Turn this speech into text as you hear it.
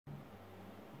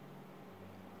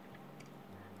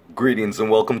Greetings and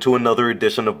welcome to another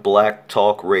edition of Black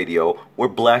Talk Radio, where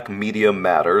black media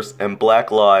matters and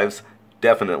black lives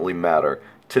definitely matter.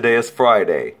 Today is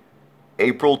Friday,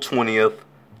 April 20th,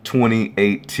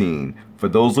 2018. For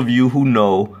those of you who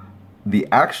know the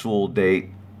actual date,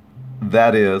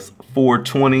 that is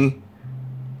 4/20.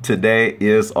 Today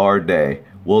is our day.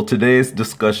 Well, today's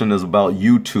discussion is about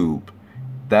YouTube.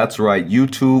 That's right,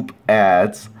 YouTube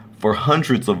ads for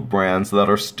hundreds of brands that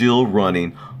are still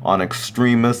running on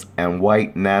extremist and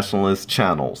white nationalist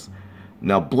channels.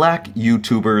 Now, black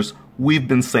YouTubers, we've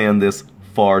been saying this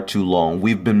far too long.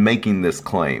 We've been making this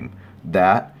claim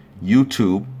that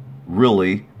YouTube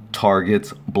really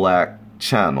targets black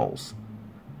channels.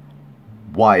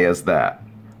 Why is that?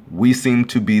 We seem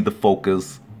to be the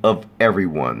focus of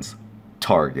everyone's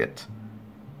target.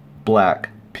 Black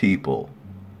people.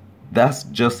 That's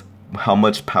just how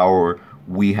much power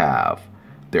we have.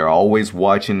 They're always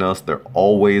watching us, they're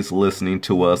always listening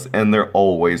to us, and they're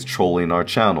always trolling our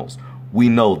channels. We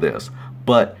know this.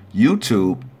 But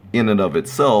YouTube, in and of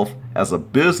itself, as a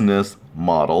business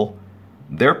model,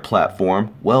 their platform,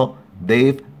 well,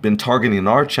 they've been targeting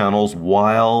our channels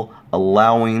while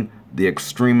allowing the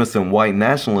extremist and white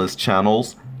nationalist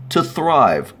channels to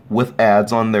thrive with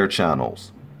ads on their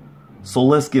channels. So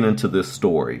let's get into this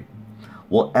story.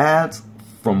 Well, ads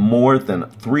from more than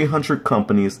 300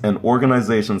 companies and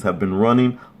organizations have been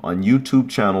running on YouTube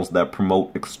channels that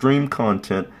promote extreme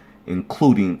content,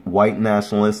 including white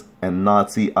nationalist and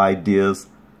Nazi ideas,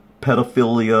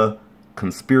 pedophilia,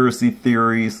 conspiracy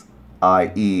theories,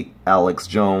 i.e. Alex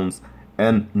Jones,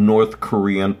 and North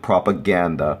Korean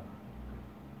propaganda.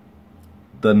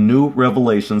 The new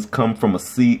revelations come from a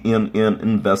CNN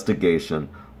investigation,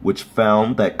 which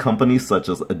found that companies such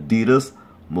as Adidas,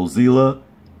 Mozilla,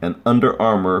 and Under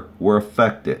Armour were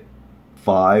affected.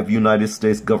 5 United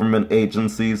States government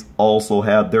agencies also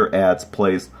had their ads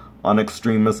placed on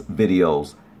extremist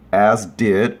videos, as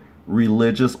did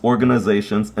religious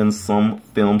organizations and some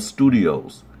film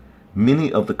studios.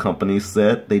 Many of the companies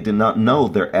said they did not know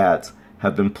their ads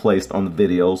had been placed on the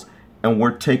videos and were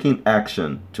taking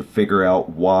action to figure out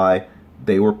why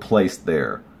they were placed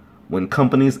there. When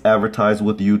companies advertise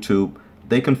with YouTube,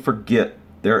 they can forget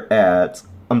their ads.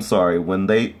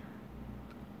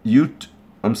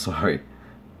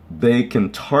 They can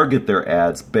target their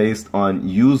ads based on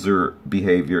user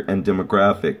behavior and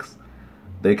demographics.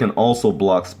 They can also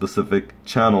block specific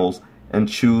channels and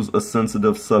choose a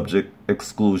sensitive subject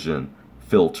exclusion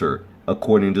filter,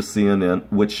 according to CNN,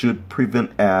 which should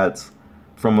prevent ads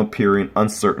from appearing on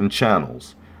certain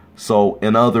channels. So,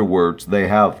 in other words, they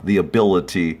have the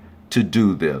ability to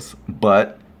do this.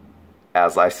 But,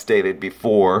 as I stated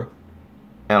before,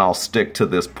 and I'll stick to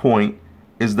this point,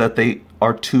 is that they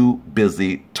are too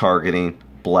busy targeting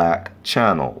black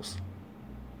channels.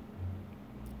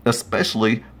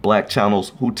 Especially black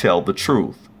channels who tell the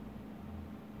truth.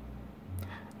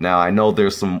 Now, I know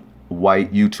there's some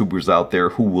white YouTubers out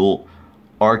there who will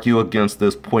argue against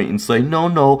this point and say,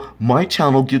 no, my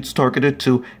channel gets targeted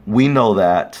too. We know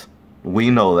that.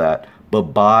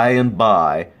 But by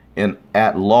and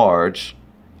at large,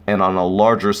 and on a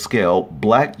larger scale,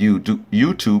 black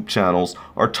YouTube channels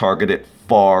are targeted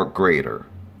far greater.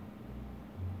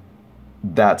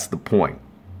 That's the point.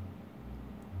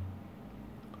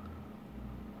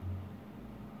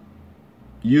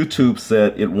 YouTube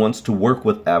said it wants to work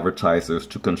with advertisers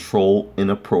to control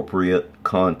inappropriate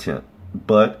content,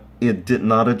 but it did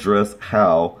not address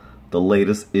how the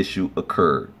latest issue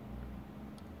occurred.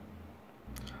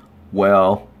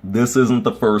 Well, this isn't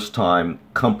the first time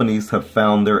companies have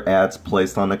found their ads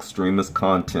placed on extremist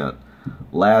content.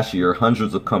 Last year,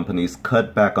 hundreds of companies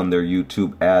cut back on their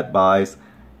YouTube ad buys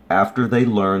after they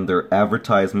learned their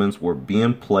advertisements were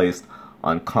being placed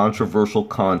on controversial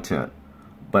content.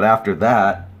 But after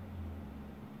that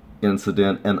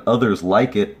incident and others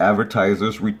like it,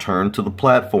 advertisers returned to the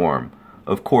platform.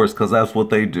 Of course, because that's what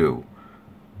they do.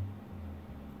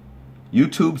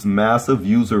 YouTube's massive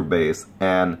user base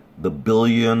and the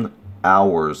billion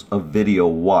hours of video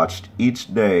watched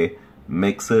each day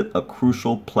makes it a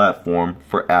crucial platform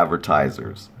for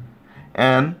advertisers.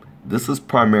 And this is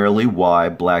primarily why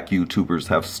black YouTubers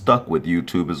have stuck with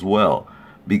YouTube as well,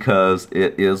 because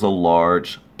it is a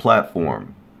large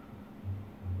platform.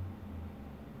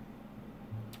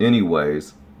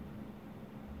 Anyways,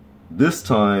 this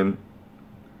time,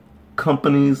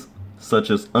 companies such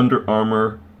as Under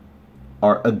Armour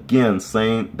are again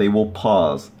saying they will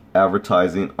pause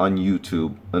advertising on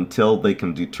YouTube until they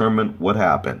can determine what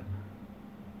happened.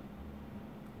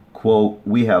 Quote,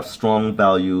 "We have strong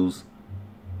values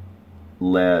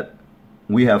led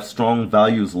We have strong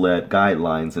values-led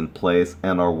guidelines in place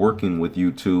and are working with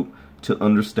YouTube to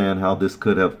understand how this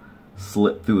could have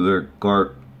slipped through their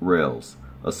guardrails,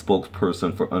 a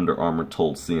spokesperson for Under Armour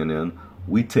told CNN.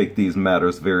 We take these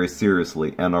matters very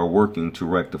seriously and are working to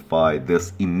rectify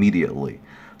this immediately.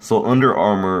 So Under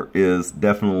Armour is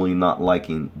definitely not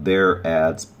liking their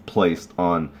ads placed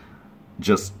on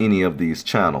just any of these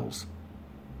channels.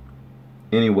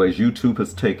 Anyways, YouTube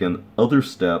has taken other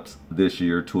steps this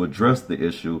year to address the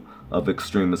issue of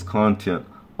extremist content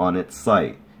on its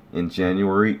site. In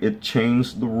January, it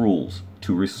changed the rules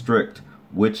to restrict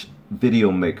which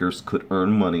video makers could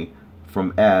earn money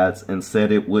from ads and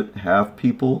said it would have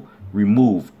people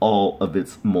remove all of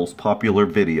its most popular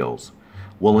videos.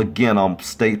 Well, again, I'll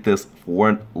state this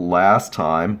for last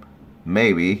time,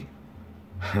 maybe.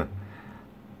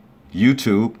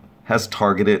 YouTube has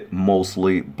targeted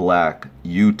mostly black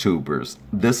YouTubers.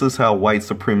 This is how white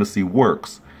supremacy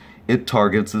works. It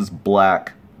targets its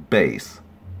black base.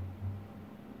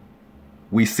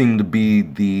 We seem to be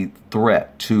the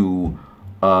threat to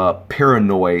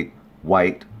paranoid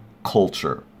white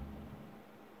culture.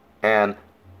 And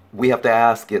we have to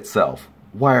ask itself,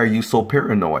 why are you so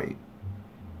paranoid?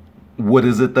 What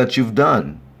is it that you've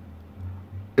done?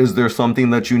 Is there something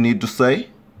that you need to say?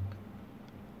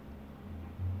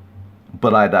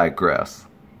 But I digress.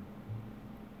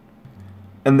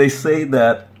 And they say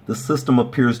that the system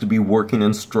appears to be working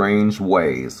in strange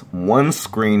ways. One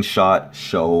screenshot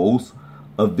shows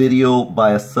a video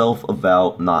by a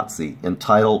self-avowed Nazi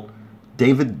entitled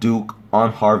David Duke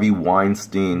on Harvey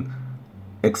Weinstein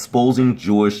Exposing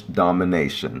Jewish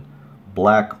Domination,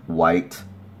 Black-White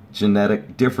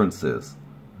Genetic Differences.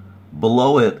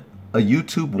 Below it, a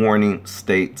YouTube warning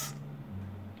states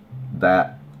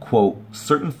that, quote,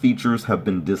 certain features have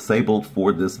been disabled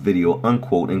for this video,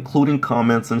 unquote, including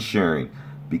comments and sharing,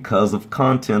 because of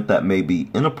content that may be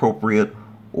inappropriate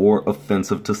or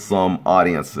offensive to some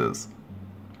audiences.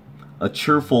 A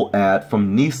cheerful ad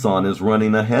from Nissan is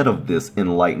running ahead of this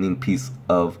enlightening piece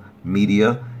of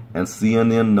media, and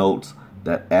CNN notes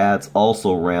that ads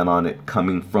also ran on it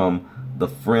coming from the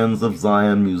Friends of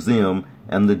Zion Museum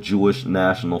and the Jewish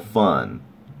National Fund.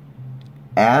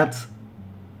 Ads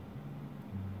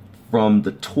from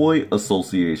the Toy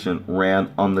Association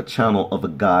ran on the channel of a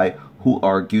guy who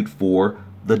argued for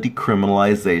the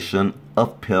decriminalization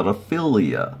of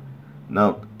pedophilia.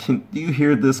 Now, do you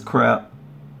hear this crap?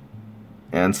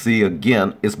 And see,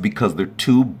 again, it's because they're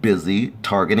too busy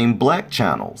targeting black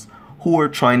channels who are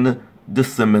trying to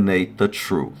disseminate the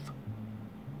truth.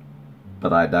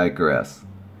 But I digress.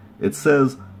 It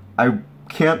says, I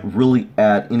can't really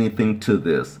add anything to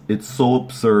this. It's so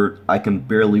absurd, I can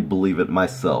barely believe it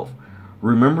myself.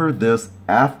 Remember this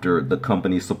after the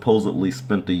company supposedly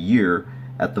spent a year,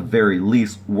 at the very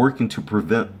least, working to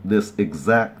prevent this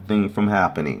exact thing from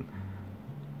happening.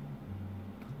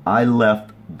 I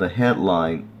left the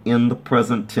headline in the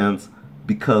present tense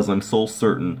because I'm so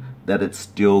certain that it's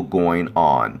still going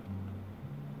on.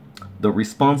 The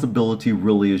responsibility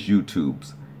really is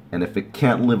YouTube's, and if it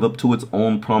can't live up to its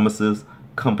own promises,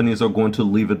 companies are going to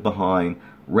leave it behind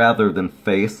rather than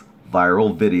face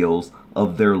viral videos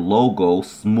of their logo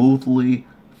smoothly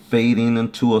fading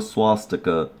into a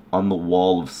swastika on the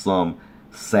wall of some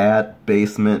sad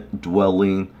basement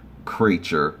dwelling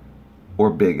creature, or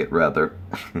bigot rather.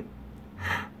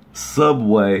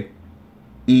 Subway,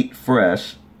 eat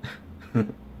fresh,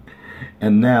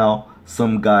 and now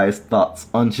some guy's thoughts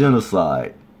on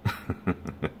genocide.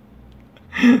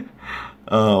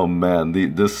 Oh man,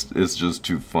 this is just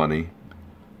too funny.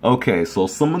 Okay, so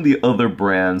some of the other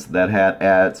brands that had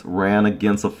ads ran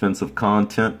against offensive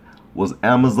content was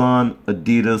Amazon,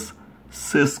 Adidas,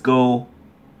 Cisco,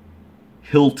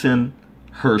 Hilton,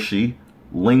 Hershey,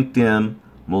 LinkedIn,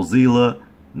 Mozilla,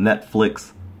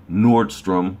 Netflix,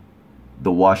 Nordstrom,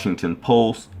 The Washington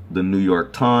Post, The New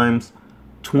York Times,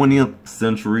 20th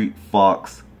Century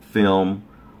Fox Film,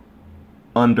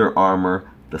 Under Armour,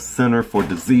 the Center for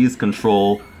Disease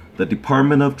Control, the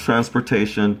Department of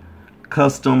Transportation,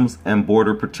 Customs and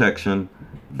Border Protection,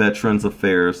 Veterans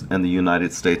Affairs, and the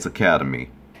United States Academy.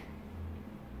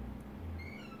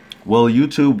 Well,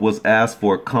 YouTube was asked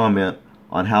for a comment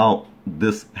on how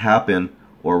this happened,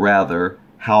 or rather,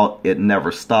 how it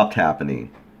never stopped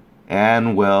happening.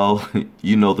 And, well,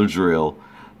 you know the drill.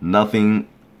 Nothing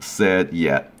said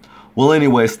yet. Well,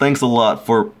 anyways, thanks a lot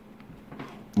for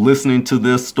listening to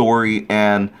this story,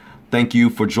 and thank you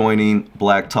for joining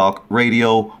Black Talk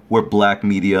Radio, where black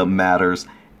media matters.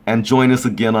 And join us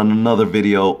again on another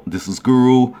video. This is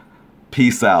Guru.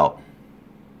 Peace out.